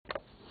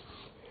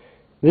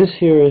This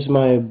here is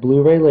my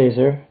Blu-ray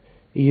laser.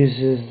 It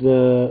uses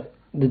the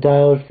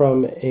diode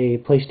from a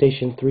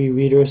PlayStation 3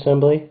 reader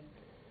assembly.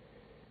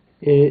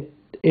 It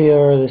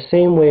are the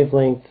same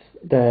wavelength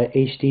that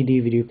HD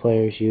DVD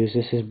players use.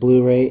 This is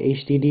Blu-ray.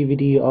 HD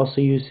DVD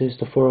also uses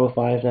the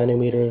 405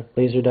 nanometer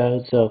laser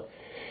diode, so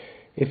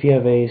if you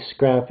have a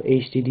scrap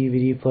HD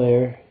DVD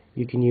player,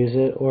 you can use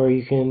it, or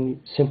you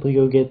can simply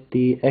go get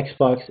the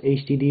Xbox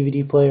HD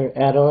DVD player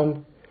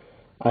add-on.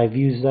 I've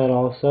used that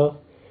also.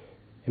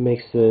 It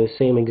makes the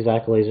same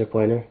exact laser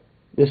pointer.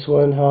 This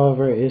one,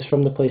 however, is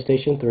from the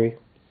PlayStation 3.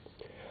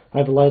 I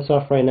have the lights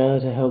off right now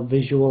to help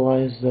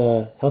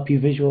you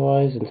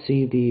visualize and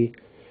see the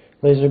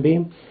laser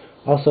beam.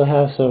 I also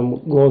have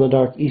some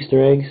glow-in-the-dark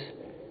Easter eggs.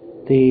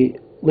 The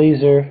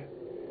laser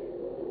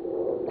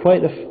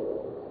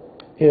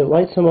it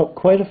lights them up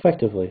quite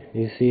effectively.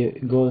 You see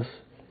it goes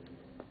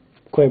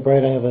quite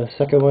bright. I have a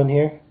second one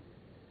here.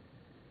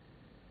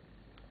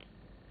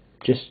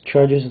 Just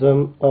charges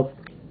them up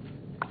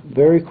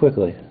very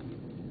quickly.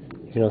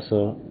 You can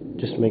also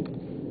just make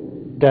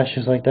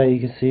dashes like that. You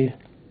can see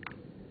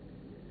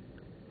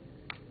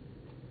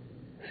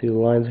the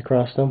lines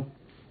across them.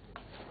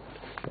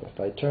 If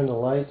I turn the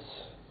lights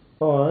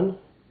on,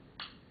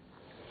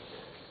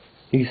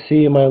 you can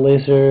see my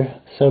laser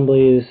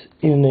assembly is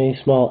in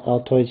a small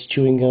Altoids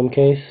chewing gum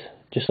case,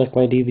 just like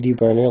my DVD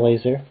burner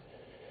laser.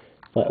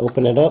 If I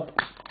open it up,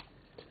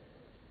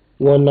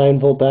 1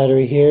 9-volt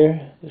battery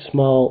here, a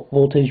small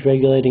voltage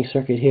regulating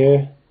circuit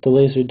here. The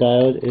laser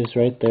diode is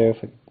right there.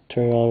 If I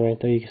turn it on right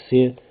there, you can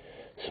see it.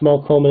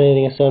 Small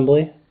culminating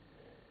assembly.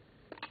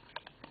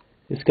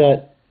 It's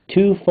got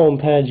 2 foam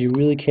pads you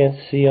really can't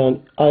see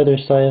on either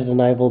side of the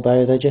 9-volt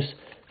battery. That just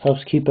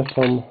helps keep it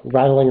from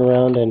rattling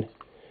around and,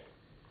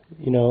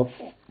 you know,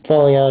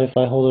 falling out if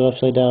I hold it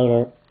upside down,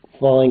 or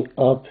falling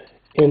up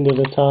into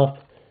the top,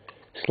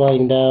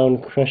 sliding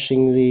down,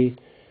 crushing the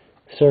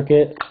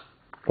circuit,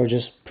 or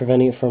just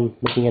preventing it from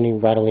making any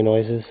rattling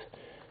noises.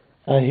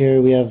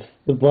 Here we have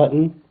the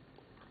button.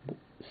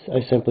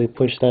 I simply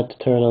push that to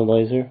turn on the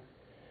laser.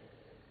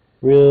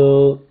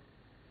 Real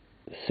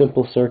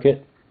simple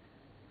circuit.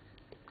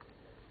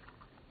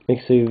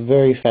 Makes a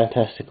very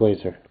fantastic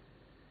laser.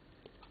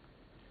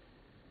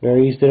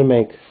 Very easy to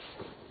make.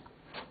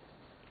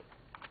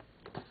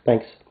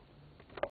 Thanks.